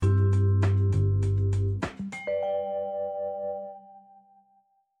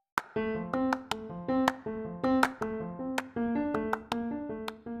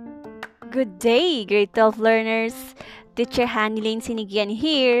Good day, grade 12 learners! Teacher Hanilane Sinigian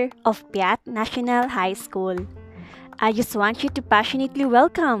here of Piat National High School. I just want you to passionately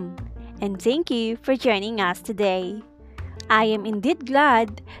welcome and thank you for joining us today. I am indeed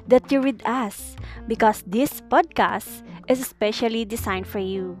glad that you're with us because this podcast is especially designed for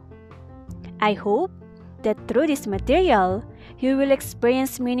you. I hope that through this material, you will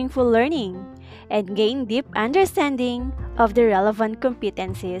experience meaningful learning and gain deep understanding of the relevant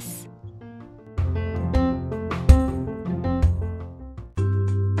competencies.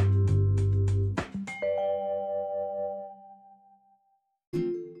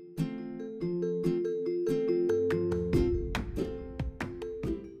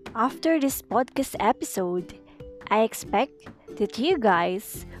 After this podcast episode, I expect that you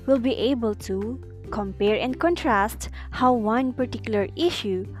guys will be able to compare and contrast how one particular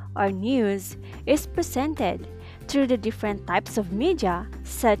issue or news is presented through the different types of media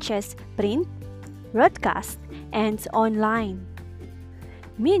such as print, broadcast, and online.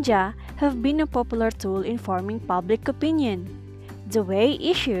 Media have been a popular tool in forming public opinion. The way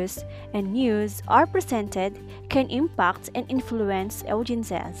issues and news are presented can impact and influence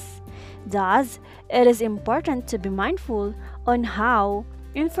audiences. Thus, it is important to be mindful on how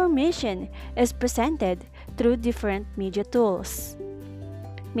information is presented through different media tools.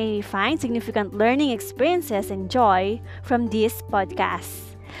 May we find significant learning experiences and joy from this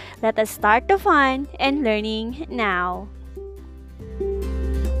podcast. Let us start the fun and learning now.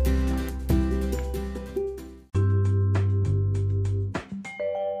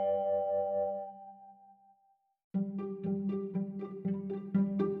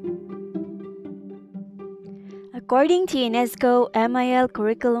 According to UNESCO-MIL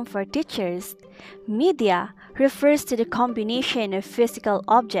Curriculum for Teachers, media refers to the combination of physical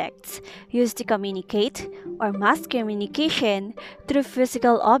objects used to communicate or mass communication through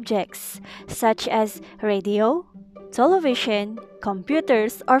physical objects such as radio, television,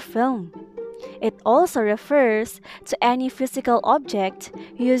 computers, or film. It also refers to any physical object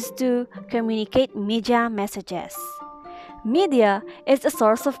used to communicate media messages. Media is a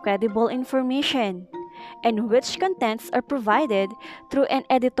source of credible information and which contents are provided through an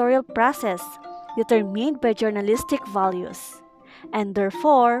editorial process determined by journalistic values. And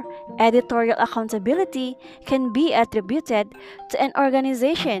therefore, editorial accountability can be attributed to an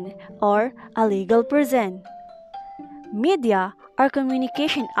organization or a legal person. Media are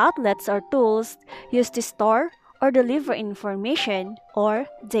communication outlets or tools used to store or deliver information or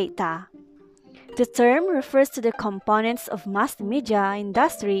data. The term refers to the components of mass media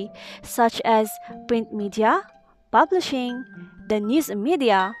industry such as print media, publishing, the news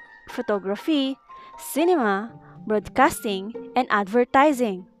media, photography, cinema, broadcasting, and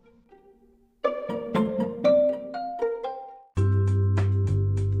advertising.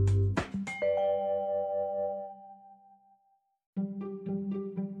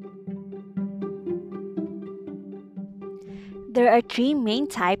 There are three main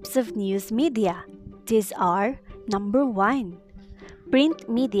types of news media. These are number 1, print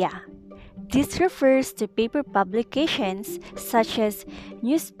media. This refers to paper publications such as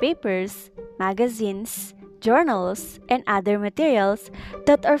newspapers, magazines, journals, and other materials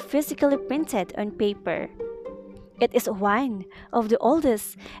that are physically printed on paper. It is one of the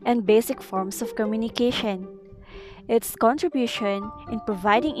oldest and basic forms of communication. Its contribution in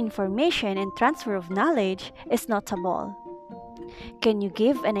providing information and transfer of knowledge is notable. Can you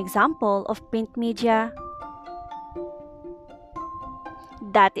give an example of print media?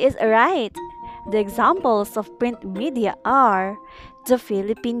 That is right. The examples of print media are the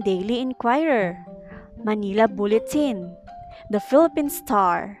Philippine Daily Inquirer, Manila Bulletin, the Philippine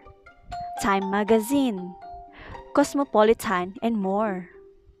Star, Time Magazine, Cosmopolitan, and more.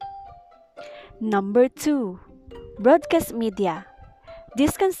 Number 2, broadcast media.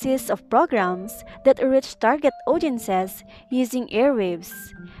 This consists of programs that reach target audiences using airwaves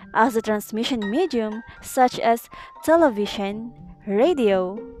as a transmission medium such as television,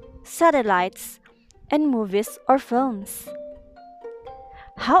 radio, satellites, and movies or films.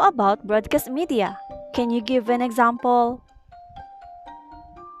 How about broadcast media? Can you give an example?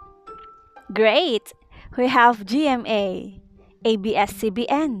 Great! We have GMA,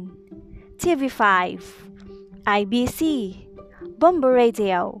 ABS-CBN, TV5, IBC, Bombo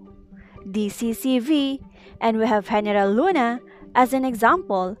Radio, DCCV, and we have General Luna as an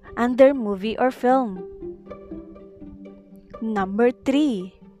example under movie or film. Number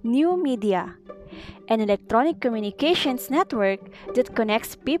 3, new media. An electronic communications network that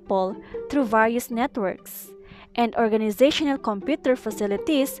connects people through various networks and organizational computer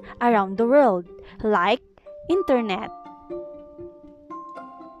facilities around the world, like Internet.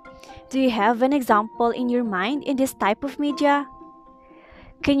 Do you have an example in your mind in this type of media?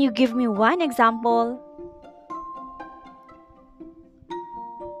 Can you give me one example?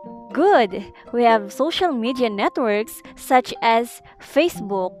 Good! We have social media networks such as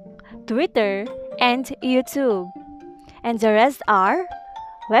Facebook, Twitter, and YouTube. And the rest are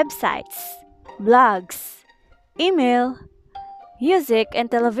websites, blogs, email, music and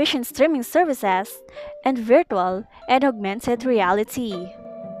television streaming services, and virtual and augmented reality.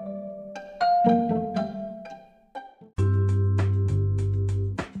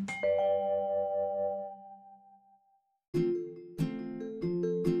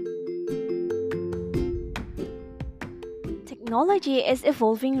 Technology is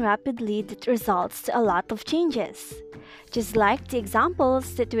evolving rapidly that results to a lot of changes. Just like the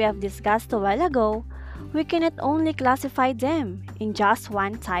examples that we have discussed a while ago, we cannot only classify them in just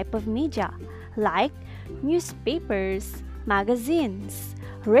one type of media, like newspapers, magazines,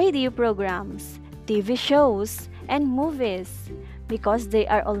 radio programs, TV shows, and movies, because they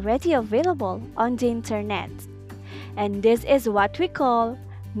are already available on the internet. And this is what we call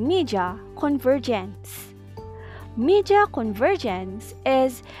media convergence. Media convergence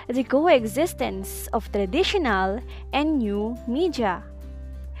is the coexistence of traditional and new media.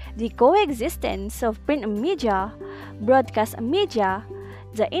 The coexistence of print media, broadcast media,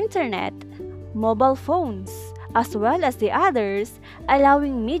 the internet, mobile phones, as well as the others,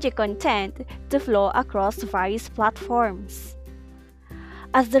 allowing media content to flow across various platforms.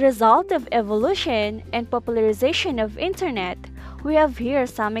 As the result of evolution and popularization of internet, we have here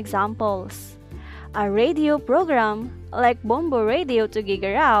some examples. A radio program like Bombo Radio to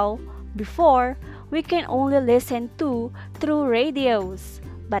Gigarao, before we can only listen to through radios,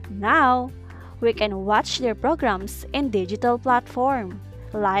 but now we can watch their programs in digital platform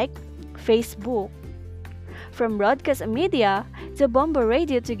like Facebook. From broadcast media, the Bombo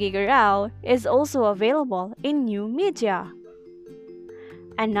Radio to Gigarao is also available in new media.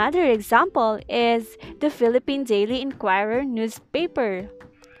 Another example is the Philippine Daily Inquirer newspaper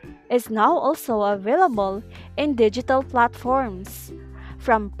is now also available in digital platforms,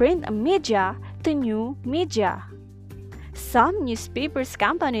 from print media to new media. Some newspapers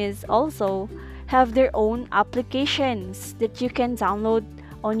companies also have their own applications that you can download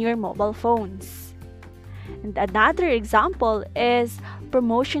on your mobile phones. And another example is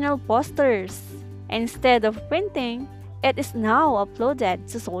promotional posters. Instead of printing, it is now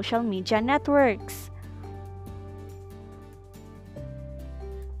uploaded to social media networks.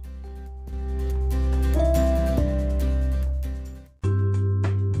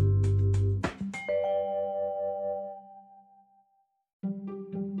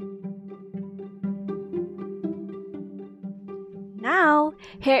 Now,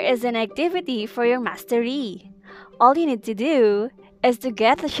 here is an activity for your mastery. All you need to do is to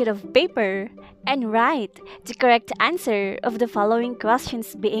get a sheet of paper and write the correct answer of the following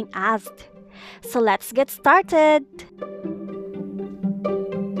questions being asked. So let's get started.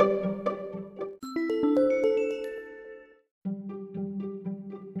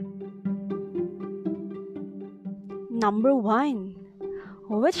 Number 1.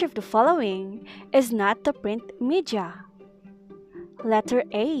 Which of the following is not the print media? Letter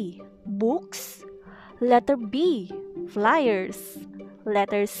A, books. Letter B, flyers.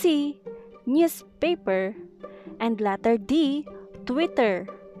 Letter C, newspaper. And letter D, Twitter.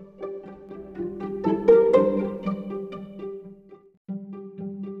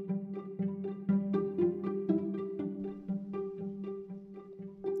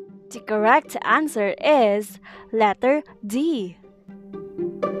 The correct answer is letter D.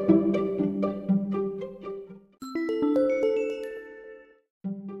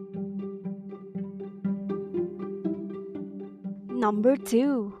 Number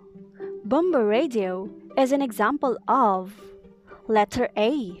 2. Bomba Radio is an example of letter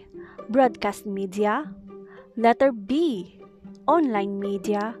A, broadcast media, letter B, online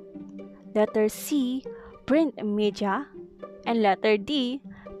media, letter C, print media, and letter D,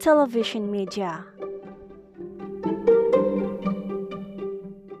 television media.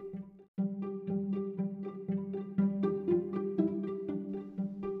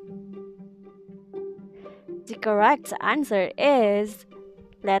 The correct answer is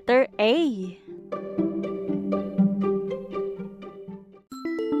letter A.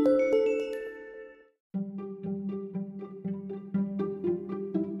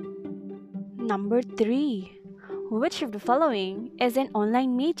 Number 3. Which of the following is an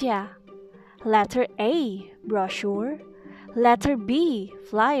online media? Letter A, brochure. Letter B,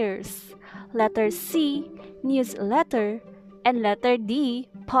 flyers. Letter C, newsletter. And letter D,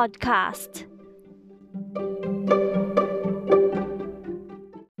 podcast.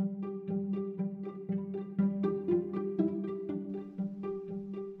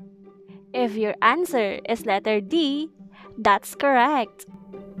 If your answer is letter D, that's correct.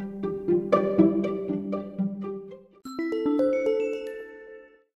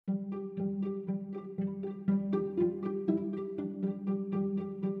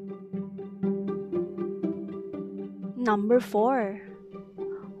 Number 4.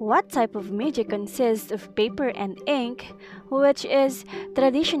 What type of media consists of paper and ink, which is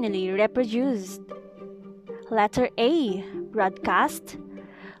traditionally reproduced? Letter A, broadcast.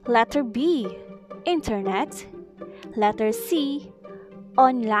 Letter B, internet. Letter C,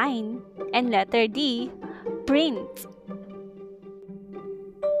 online. And letter D, print.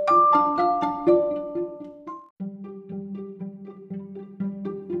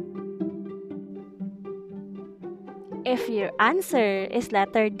 If your answer is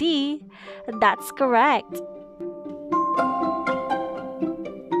letter D, that's correct.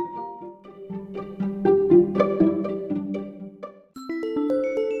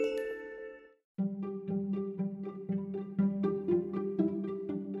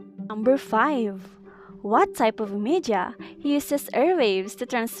 Number 5. What type of media uses airwaves to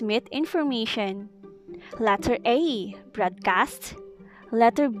transmit information? Letter A, broadcast.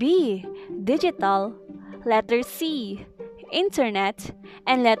 Letter B, digital. Letter C, internet.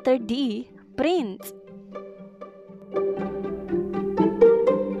 And letter D, print.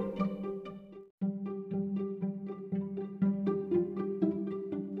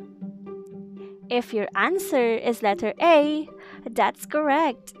 If your answer is letter A, that's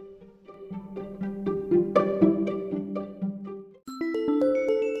correct.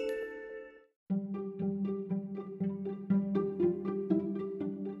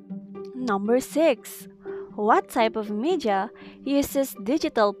 Number 6. What type of media uses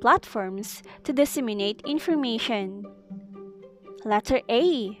digital platforms to disseminate information? Letter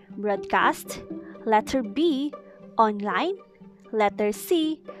A, broadcast. Letter B, online. Letter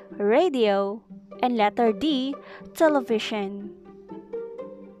C, radio. And letter D, television.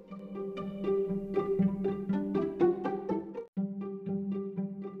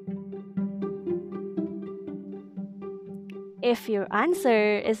 If your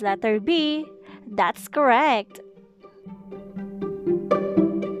answer is letter B, that's correct.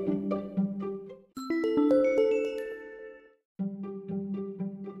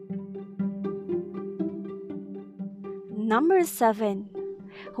 Number 7.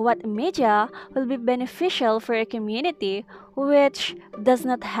 What media will be beneficial for a community which does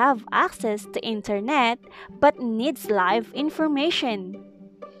not have access to internet but needs live information?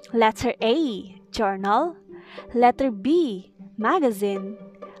 Letter A, journal. Letter B, magazine.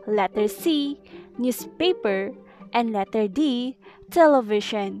 Letter C, newspaper. And letter D,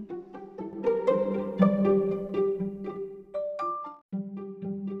 television.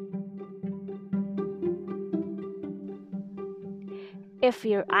 If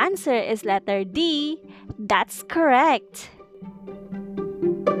your answer is letter D, that's correct.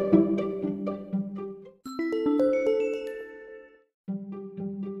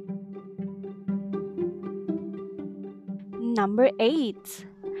 Number 8.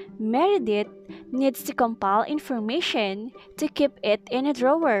 Meredith needs to compile information to keep it in a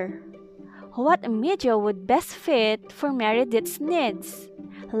drawer. What media would best fit for Meredith's needs?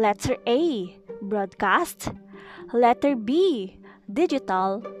 Letter A, broadcast. Letter B,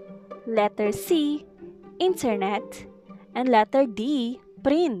 digital. Letter C, internet. And letter D,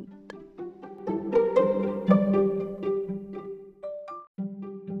 print.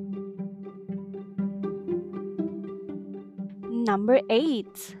 Number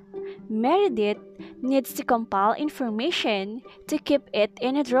 8. Meredith needs to compile information to keep it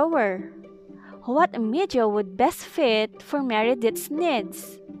in a drawer. What media would best fit for Meredith's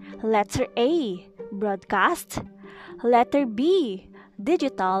needs? Letter A, broadcast. Letter B,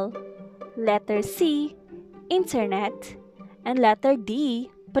 digital. Letter C, internet. And letter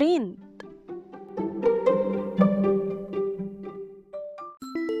D, print.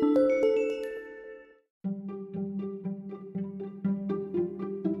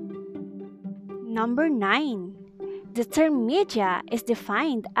 Number 9. The term media is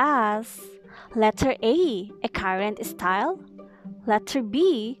defined as letter A, a current style. Letter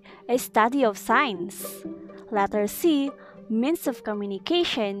B, a study of science. Letter C, means of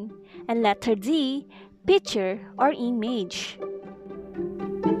communication. And letter D, picture or image.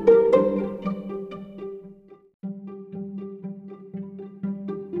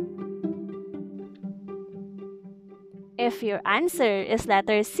 If your answer is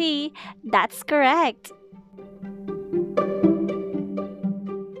letter C, that's correct.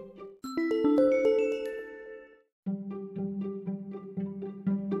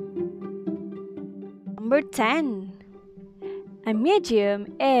 Number 10. A medium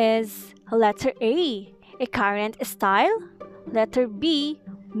is Letter A current style. Letter B,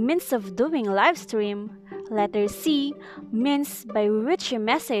 means of doing live stream. Letter C, means by which a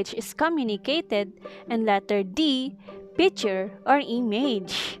message is communicated. And letter D, picture or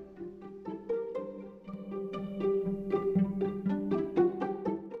image.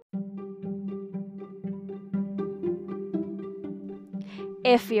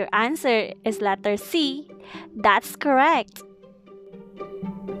 If your answer is letter C, that's correct.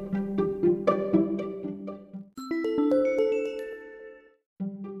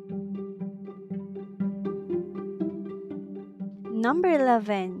 Number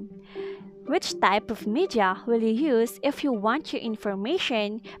 11. Which type of media will you use if you want your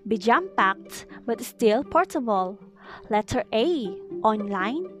information be jam-packed but still portable? Letter A,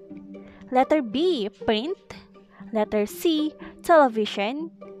 online. Letter B, print. Letter C, television.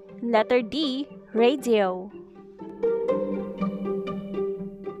 Letter D, radio.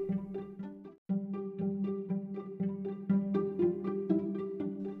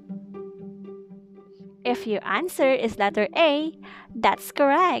 If your answer is letter A, that's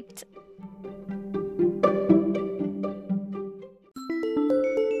correct.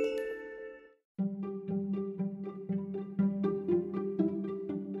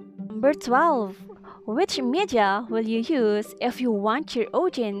 Number 12. Which media will you use if you want your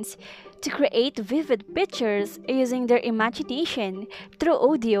audience to create vivid pictures using their imagination through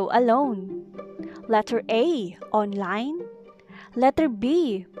audio alone? Letter A, online. Letter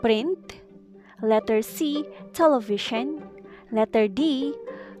B, print. Letter C, television. Letter D,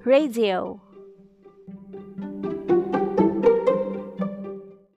 radio.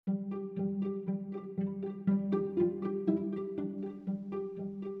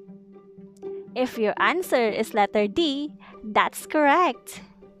 If your answer is letter D, that's correct.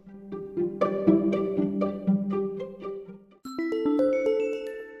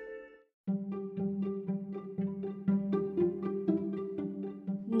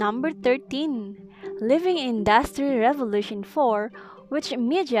 Number 13. Living in Industry Revolution 4, which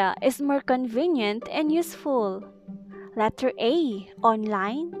media is more convenient and useful? Letter A,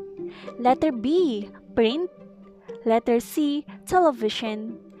 online. Letter B, print. Letter C,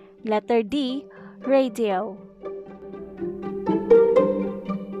 television. Letter D, radio.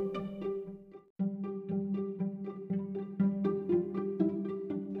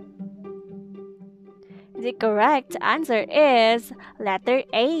 The correct answer is letter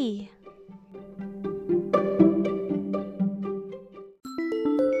A.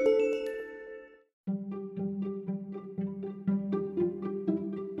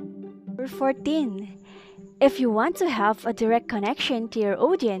 Number 14. If you want to have a direct connection to your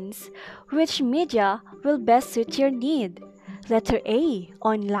audience, which media will best suit your need? Letter A,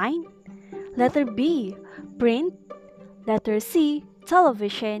 online. Letter B, print. Letter C,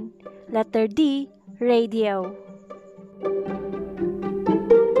 television. Letter D, radio.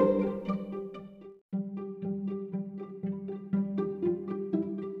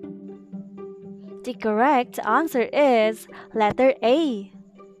 The correct answer is letter A.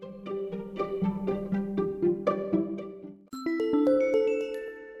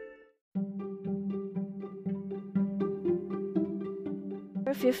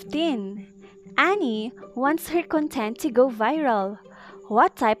 Number 15. Annie wants her content to go viral.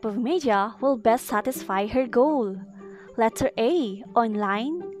 What type of media will best satisfy her goal? Letter A,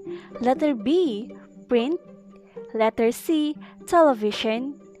 online. Letter B, print. Letter C,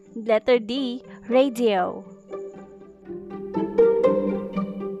 television. Letter D, radio.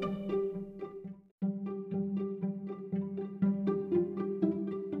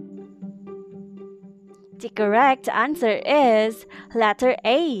 The correct answer is letter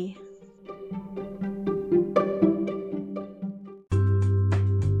A.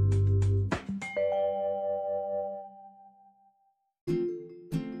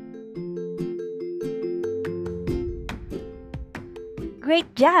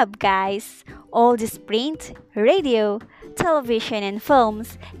 Great job, guys! All this print, radio, television, and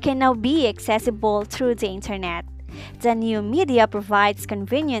films can now be accessible through the internet. The new media provides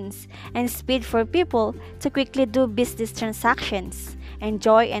convenience and speed for people to quickly do business transactions,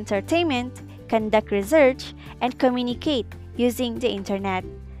 enjoy entertainment, conduct research, and communicate using the internet.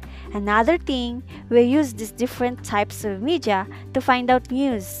 Another thing, we use these different types of media to find out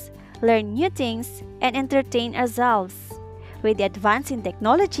news, learn new things, and entertain ourselves. With the advance in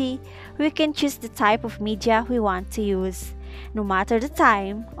technology, we can choose the type of media we want to use, no matter the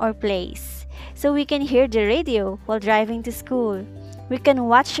time or place. So we can hear the radio while driving to school. We can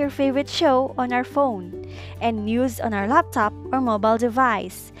watch your favorite show on our phone and news on our laptop or mobile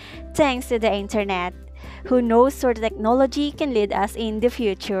device, thanks to the internet. Who knows where the technology can lead us in the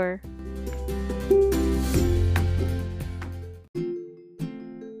future?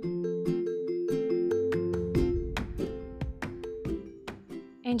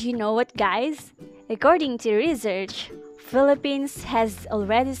 you know what, guys? According to research, Philippines has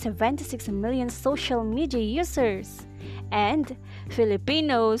already 76 million social media users, and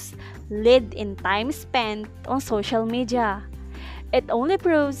Filipinos lead in time spent on social media. It only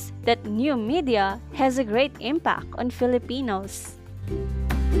proves that new media has a great impact on Filipinos.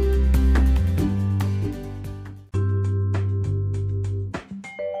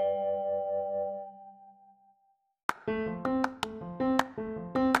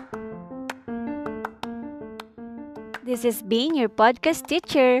 This is being your podcast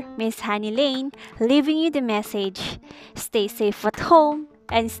teacher, Miss Honey Lane, leaving you the message. Stay safe at home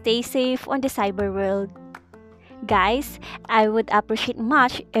and stay safe on the cyber world. Guys, I would appreciate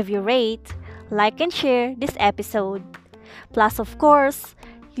much if you rate, like, and share this episode. Plus, of course,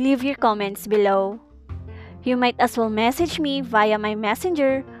 leave your comments below. You might as well message me via my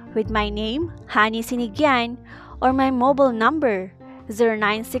messenger with my name, Hani Sinigyan, or my mobile number,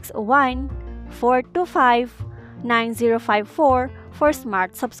 0961 425 9054 for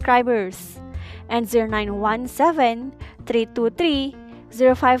smart subscribers, and 0917 323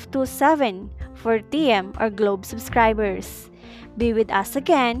 0527 for TM or Globe subscribers. Be with us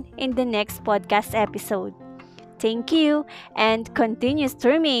again in the next podcast episode. Thank you, and continue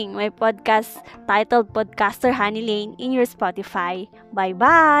streaming my podcast titled Podcaster Honey Lane in your Spotify.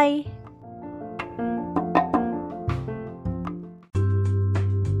 Bye-bye!